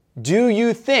Do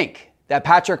you think that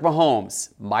Patrick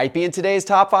Mahomes might be in today's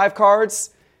top 5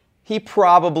 cards? He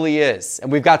probably is. And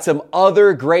we've got some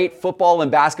other great football and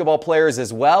basketball players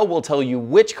as well. We'll tell you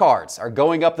which cards are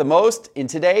going up the most in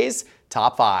today's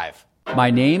top 5. My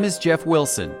name is Jeff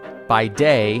Wilson. By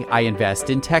day, I invest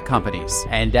in tech companies.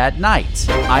 And at night,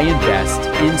 I invest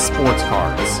in sports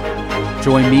cards.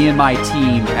 Join me and my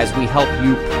team as we help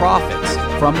you profit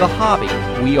from the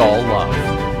hobby we all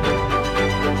love.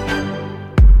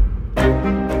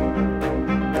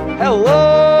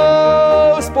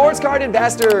 Hello, sports card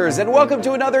investors, and welcome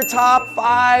to another Top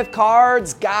 5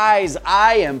 Cards. Guys,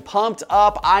 I am pumped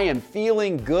up. I am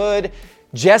feeling good.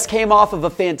 Just came off of a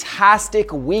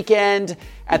fantastic weekend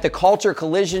at the Culture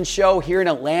Collision show here in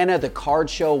Atlanta. The card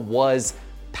show was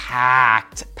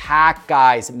packed,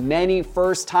 guys. Many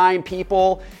first-time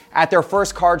people at their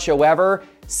first card show ever.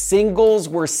 Singles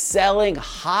were selling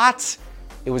hot.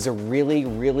 It was a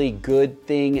really good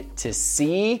thing to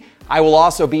see. I will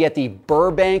also be at the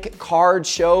Burbank Card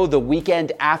Show the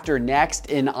weekend after next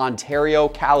in Ontario,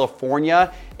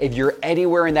 California. If you're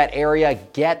anywhere in that area,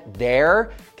 get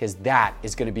there because that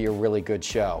is going to be a really good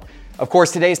show. Of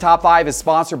course, today's Top 5 is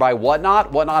sponsored by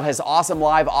Whatnot. Whatnot has awesome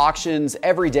live auctions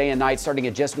every day and night starting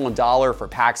at just $1 for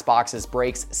packs, boxes,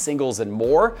 breaks, singles, and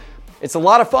more. It's a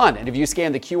lot of fun, and if you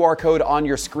scan the QR code on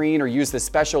your screen or use the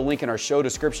special link in our show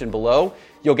description below,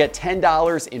 you'll get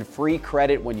 $10 in free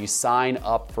credit when you sign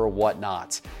up for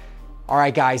Whatnot. All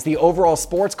right, guys, the overall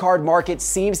sports card market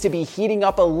seems to be heating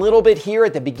up a little bit here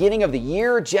at the beginning of the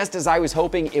year, just as I was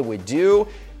hoping it would do.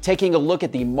 Taking a look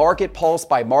at the market pulse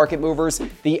by market movers,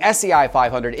 the SCI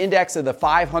 500 index of the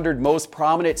 500 most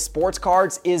prominent sports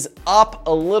cards is up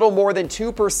a little more than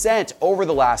 2% over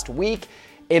the last week.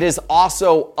 It is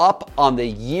also up on the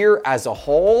year as a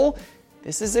whole.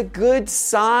 This is a good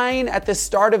sign at the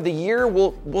start of the year.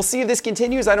 We'll see if this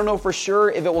continues. I don't know for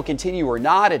sure if it will continue or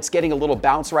not. It's getting a little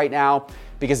bounce right now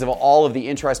because of all of the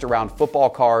interest around football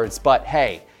cards. But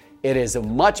hey, it is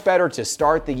much better to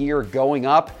start the year going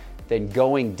up than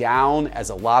going down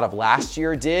as a lot of last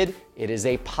year did. It is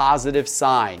a positive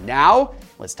sign. Now,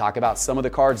 let's talk about some of the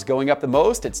cards going up the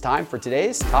most. It's time for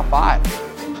today's Top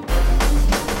 5.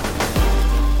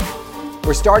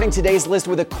 We're starting today's list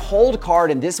with a cold card,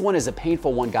 and this one is a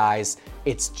painful one, guys.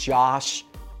 It's Josh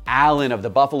Allen of the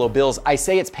Buffalo Bills. I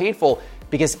say it's painful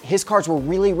because his cards were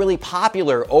really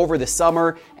popular over the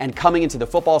summer and coming into the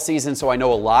football season, so I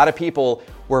know a lot of people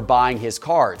were buying his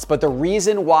cards. But the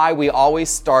reason why we always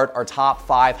start our top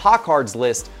 5 hot cards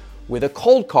list with a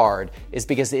cold card is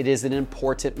because it is an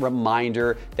important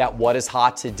reminder that what is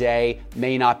hot today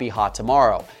may not be hot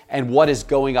tomorrow, and what is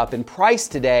going up in price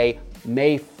today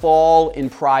may fall in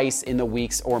price in the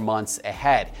weeks or months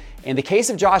ahead. In the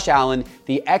case of Josh Allen,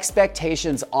 the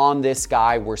expectations on this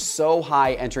guy were so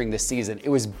high entering the season. It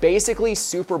was basically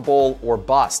Super Bowl or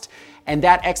bust. And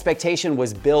that expectation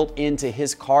was built into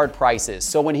his card prices.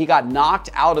 So when he got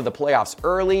knocked out of the playoffs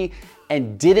early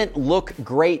and didn't look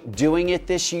great doing it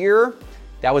this year,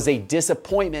 that was a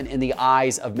disappointment in the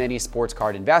eyes of many sports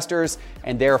card investors,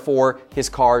 and therefore his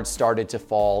cards started to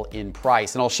fall in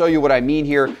price. And I'll show you what I mean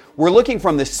here. We're looking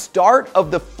from the start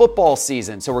of the football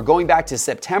season. So we're going back to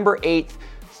September 8th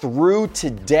through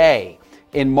today.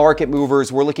 In market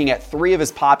movers, we're looking at 3 of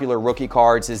his popular rookie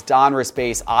cards, his Donruss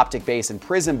base, Optic base, and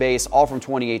Prism base, all from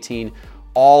 2018,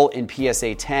 all in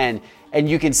PSA 10. And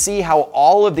you can see how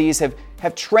all of these have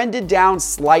trended down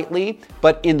slightly,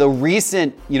 but in the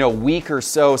recent, week or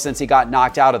so since he got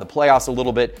knocked out of the playoffs a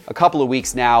little bit, a couple of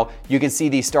weeks now, you can see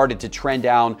these started to trend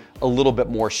down a little bit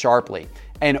more sharply.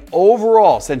 And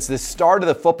overall, since the start of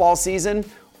the football season,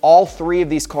 all 3 of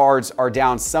these cards are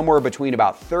down somewhere between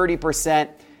about 30%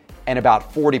 and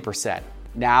about 40%.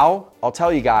 Now, I'll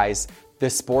tell you guys, the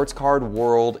sports card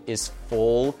world is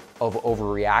full of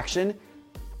overreaction.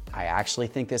 I actually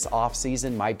think this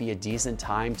offseason might be a decent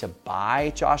time to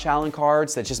buy Josh Allen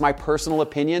cards. That's just my personal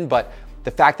opinion, but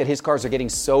the fact that his cards are getting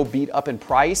so beat up in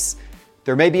price,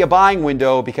 there may be a buying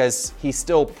window because he's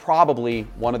still probably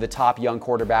one of the top young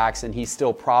quarterbacks, and he's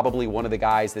still probably one of the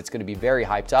guys that's going to be very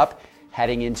hyped up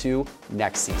heading into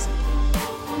next season.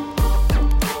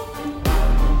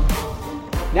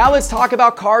 Now let's talk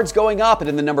about cards going up. And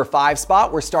in the number 5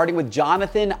 spot, we're starting with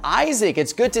Jonathan Isaac.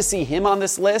 It's good to see him on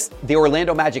this list. The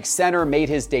Orlando Magic center made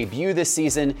his debut this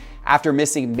season after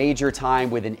missing major time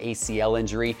with an ACL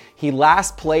injury. He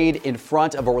last played in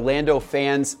front of Orlando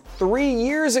fans 3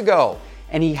 years ago,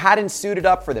 and he hadn't suited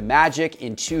up for the Magic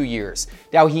in 2 years.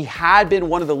 Now, he had been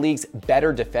one of the league's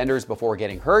better defenders before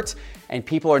getting hurt, and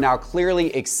people are now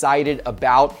clearly excited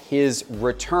about his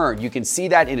return. You can see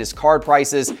that in his card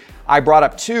prices. I brought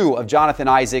up two of Jonathan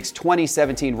Isaac's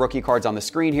 2017 rookie cards on the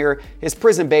screen here, his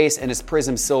Prism Base and his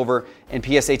Prism Silver and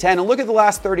PSA 10. And look at the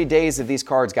last 30 days of these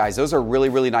cards, guys. Those are really,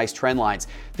 really nice trend lines.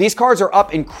 These cards are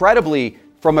up incredibly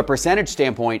from a percentage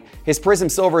standpoint. His Prism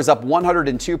Silver is up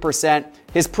 102%.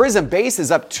 His Prism Base is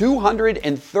up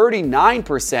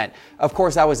 239%. Of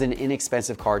course, that was an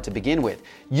inexpensive card to begin with.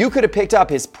 You could have picked up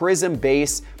his Prism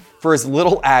Base for as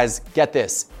little as, get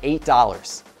this,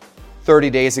 $8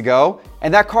 30 days ago.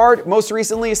 And that card most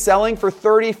recently is selling for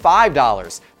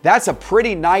 $35. That's a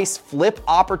pretty nice flip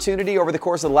opportunity over the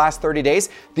course of the last 30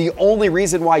 days. The only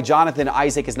reason why Jonathan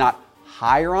Isaac is not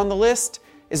higher on the list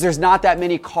is there's not that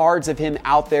many cards of him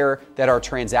out there that are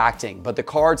transacting. But the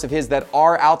cards of his that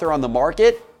are out there on the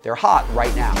market, they're hot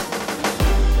right now.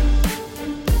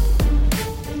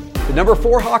 The number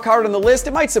 4 hot card on the list,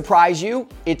 it might surprise you.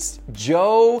 It's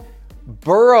Joe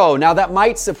Burrow. Now that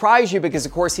might surprise you because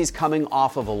of course he's coming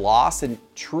off of a loss, and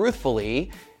truthfully,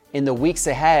 in the weeks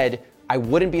ahead, I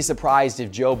wouldn't be surprised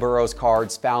if Joe Burrow's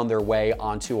cards found their way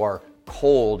onto our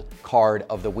cold card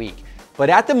of the week. But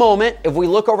at the moment, if we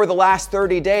look over the last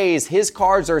 30 days, his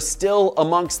cards are still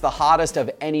amongst the hottest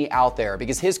of any out there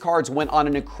because his cards went on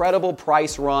an incredible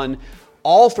price run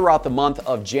all throughout the month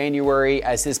of January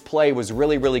as his play was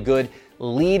really, really good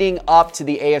leading up to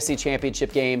the AFC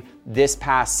Championship game this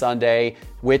past Sunday,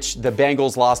 which the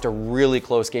Bengals lost a really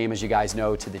close game, as you guys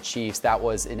know, to the Chiefs. That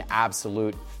was an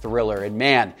absolute thriller. And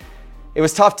man, it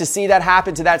was tough to see that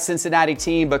happen to that Cincinnati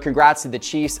team, but congrats to the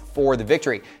Chiefs for the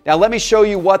victory. Now let me show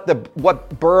you what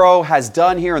Burrow has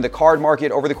done here in the card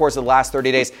market over the course of the last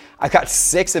 30 days. I've got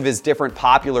 6 of his different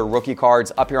popular rookie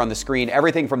cards up here on the screen,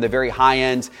 everything from the very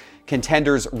high-end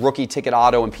Contenders Rookie Ticket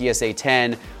Auto and PSA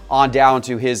 10 on down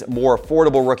to his more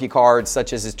affordable rookie cards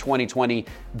such as his 2020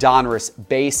 Donruss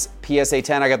Base PSA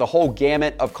 10. I got the whole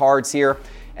gamut of cards here.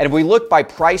 And if we look by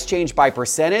price change by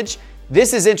percentage,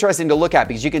 this is interesting to look at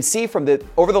because you can see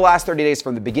over the last 30 days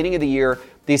from the beginning of the year,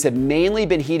 these have mainly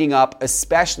been heating up,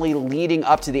 especially leading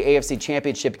up to the AFC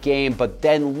Championship game. But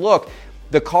then look,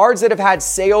 the cards that have had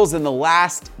sales in the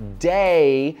last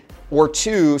day or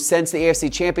two since the AFC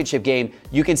Championship game,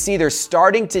 you can see they're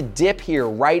starting to dip here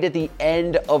right at the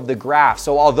end of the graph.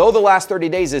 So although the last 30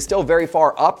 days is still very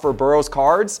far up for Burrow's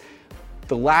cards,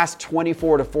 the last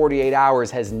 24 to 48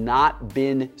 hours has not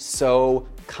been so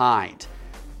kind.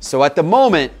 So at the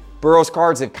moment, Burrow's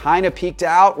cards have kind of peaked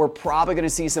out. We're probably going to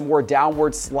see some more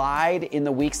downward slide in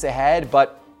the weeks ahead,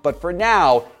 but for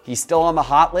now, he's still on the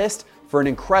hot list for an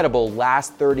incredible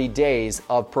last 30 days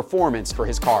of performance for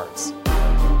his cards.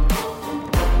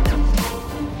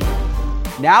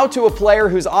 Now to a player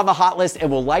who's on the hot list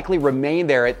and will likely remain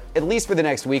there at least for the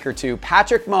next week or two,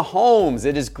 Patrick Mahomes.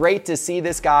 It is great to see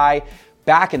this guy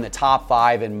back in the top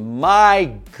 5, and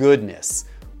my goodness,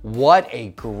 what a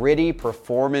gritty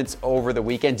performance over the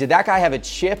weekend. Did that guy have a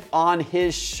chip on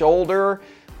his shoulder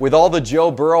with all the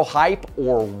Joe Burrow hype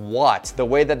or what? The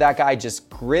way that guy just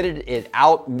gritted it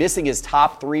out, missing his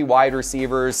top 3 wide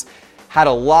receivers, had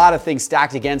a lot of things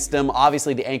stacked against him,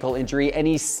 obviously the ankle injury, and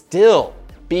he still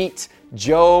beat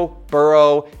Joe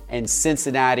Burrow and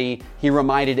Cincinnati. He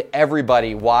reminded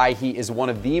everybody why he is one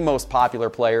of the most popular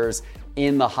players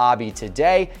in the hobby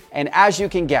today. And as you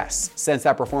can guess, since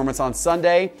that performance on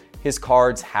Sunday, his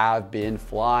cards have been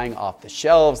flying off the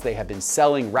shelves. They have been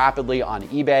selling rapidly on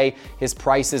eBay. His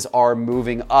prices are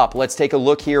moving up. Let's take a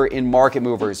look here in Market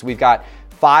Movers. We've got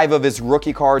 5 of his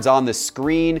rookie cards on the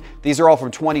screen. These are all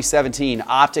from 2017.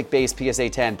 Optic Base PSA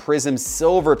 10, Prism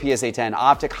Silver PSA 10,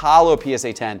 Optic Hollow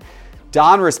PSA 10,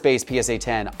 Donruss Base PSA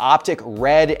 10, Optic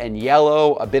Red and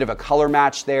Yellow, a bit of a color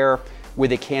match there with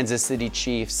the Kansas City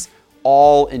Chiefs,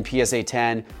 all in PSA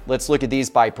 10. Let's look at these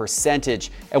by percentage.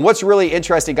 And what's really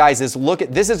interesting, guys, is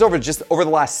this is over the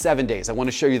last 7 days. I want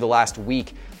to show you the last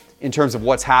week in terms of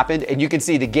what's happened. And you can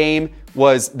see the game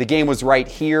was right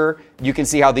here. You can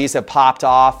see how these have popped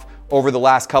off over the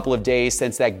last couple of days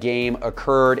since that game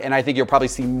occurred. And I think you'll probably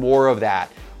see more of that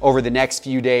over the next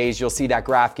few days. You'll see that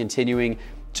graph continuing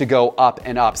to go up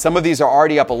and up. Some of these are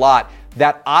already up a lot.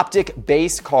 That Optic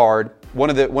Base card, one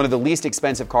of the least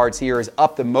expensive cards here, is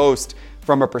up the most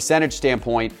from a percentage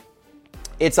standpoint.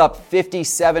 It's up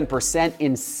 57%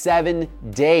 in 7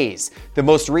 days. The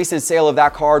most recent sale of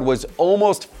that card was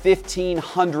almost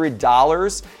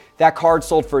 $1,500. That card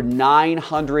sold for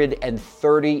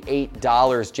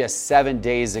 $938 just 7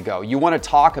 days ago. You want to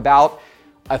talk about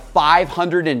a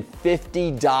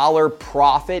 $550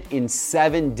 profit in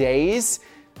 7 days?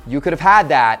 You could have had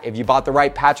that if you bought the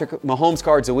right Patrick Mahomes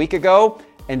cards a week ago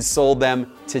and sold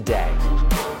them today.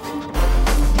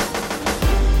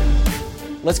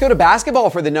 Let's go to basketball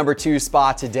for the number 2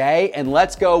 spot today, and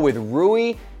let's go with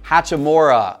Rui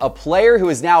Hachimura, a player who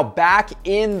is now back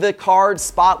in the card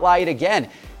spotlight again.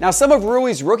 Now, some of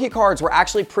Rui's rookie cards were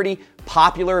actually pretty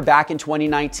popular back in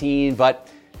 2019, but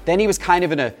then he was kind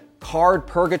of in a card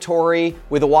purgatory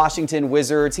with the Washington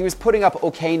Wizards. He was putting up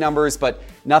okay numbers, but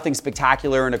nothing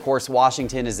spectacular. And of course,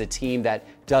 Washington is a team that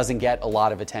doesn't get a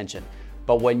lot of attention.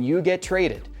 But when you get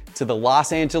traded to the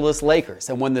Los Angeles Lakers,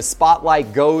 and when the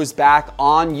spotlight goes back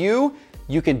on you,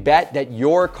 you can bet that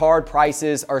your card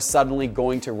prices are suddenly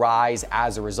going to rise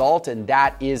as a result. And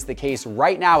that is the case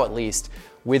right now, at least,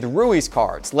 with Rui's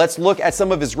cards. Let's look at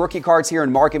some of his rookie cards here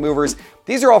in Market Movers.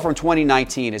 These are all from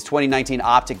 2019. His 2019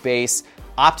 Optic Base,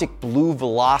 Optic Blue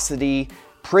Velocity,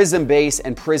 Prism Base,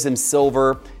 and Prism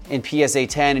Silver in PSA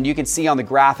 10. And you can see on the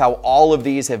graph how all of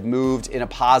these have moved in a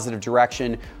positive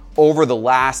direction over the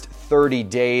last 30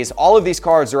 days. All of these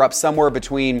cards are up somewhere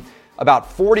between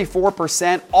about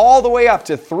 44% all the way up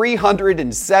to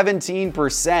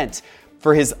 317%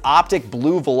 for his Optic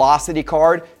Blue Velocity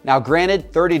card. Now,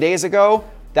 granted, 30 days ago,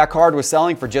 that card was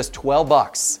selling for just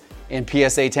 $12 in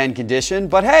PSA 10 condition,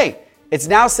 but hey, it's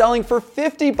now selling for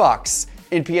 $50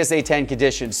 in PSA 10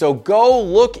 condition. So go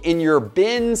look in your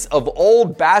bins of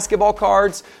old basketball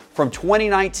cards from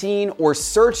 2019 or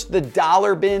search the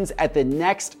dollar bins at the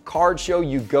next card show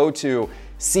you go to.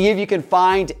 See if you can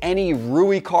find any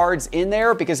Rui cards in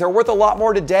there because they're worth a lot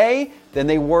more today than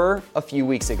they were a few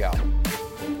weeks ago.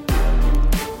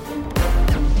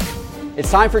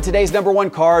 It's time for today's number one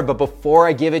card, but before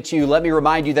I give it to you, let me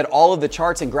remind you that all of the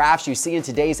charts and graphs you see in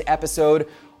today's episode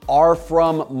are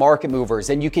from Market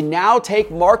Movers. And you can now take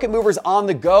Market Movers on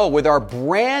the go with our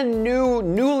brand new,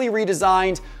 newly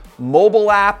redesigned mobile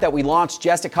app that we launched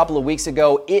just a couple of weeks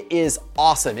ago. It is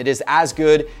awesome. It is as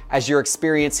good as your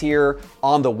experience here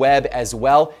on the web as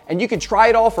well. And you can try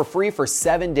it all for free for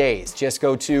 7 days. Just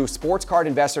go to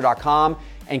sportscardinvestor.com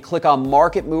and click on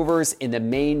Market Movers in the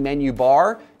main menu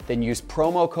bar. Then use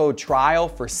promo code TRIAL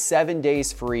for 7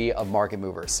 days free of Market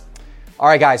Movers. All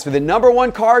right, guys, for the number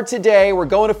one card today, we're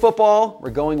going to football.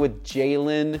 We're going with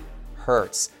Jalen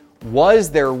Hurts. Was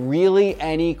there really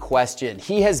any question?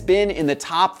 He has been in the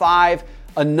top 5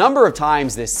 a number of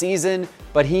times this season,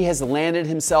 but he has landed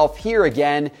himself here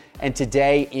again and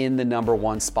today in the number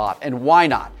one spot. And why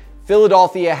not?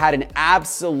 Philadelphia had an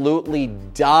absolutely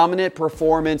dominant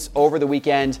performance over the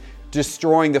weekend,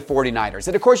 destroying the 49ers.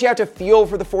 And of course, you have to feel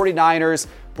for the 49ers.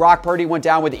 Brock Purdy went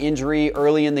down with injury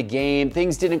early in the game.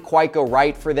 Things didn't quite go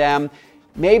right for them.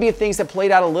 Maybe if things had played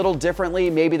out a little differently,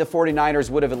 maybe the 49ers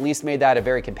would have at least made that a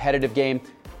very competitive game,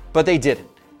 but they didn't.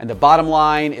 And the bottom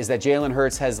line is that Jalen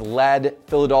Hurts has led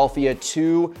Philadelphia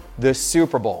to the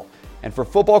Super Bowl. And for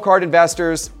football card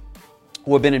investors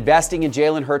who have been investing in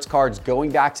Jalen Hurts cards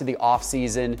going back to the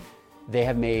offseason, they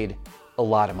have made a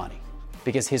lot of money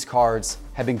because his cards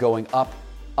have been going up,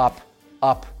 up,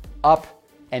 up, up,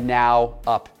 and now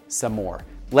up some more.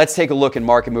 Let's take a look in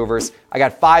Market Movers. I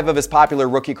got 5 of his popular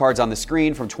rookie cards on the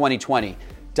screen from 2020.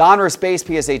 Donruss Base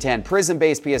PSA 10, Prism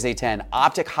Base PSA 10,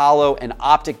 Optic Hollow and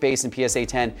Optic Base in PSA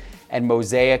 10, and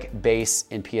Mosaic Base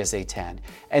in PSA 10.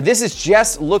 And this is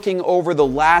just looking over the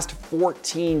last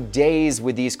 14 days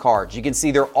with these cards. You can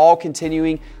see they're all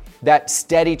continuing that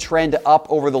steady trend up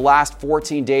over the last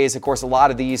 14 days. Of course, a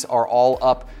lot of these are all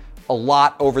up a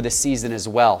lot over the season as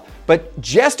well. But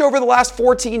just over the last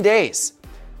 14 days,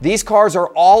 these cards are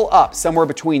all up somewhere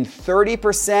between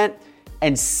 30%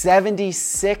 and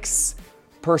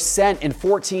 76% in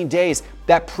 14 days.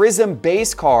 That Prism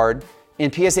Base card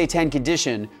in PSA 10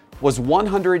 condition was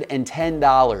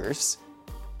 $110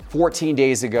 14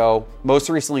 days ago. Most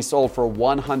recently sold for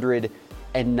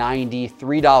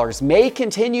 $193. May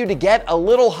continue to get a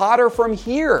little hotter from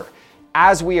here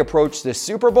as we approach the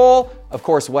Super Bowl. Of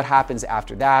course, what happens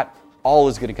after that? All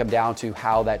is going to come down to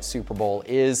how that Super Bowl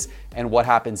is and what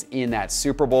happens in that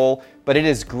Super Bowl. But it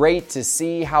is great to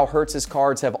see how Hurts'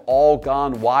 cards have all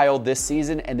gone wild this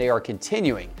season, and they are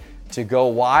continuing to go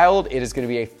wild. It is going to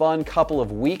be a fun couple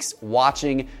of weeks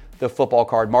watching the football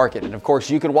card market. And of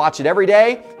course, you can watch it every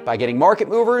day by getting Market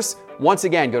Movers. Once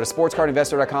again, go to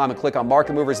sportscardinvestor.com and click on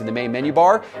Market Movers in the main menu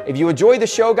bar. If you enjoyed the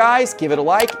show, guys, give it a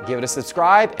like, give it a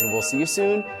subscribe, and we'll see you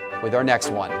soon with our next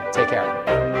one. Take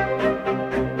care.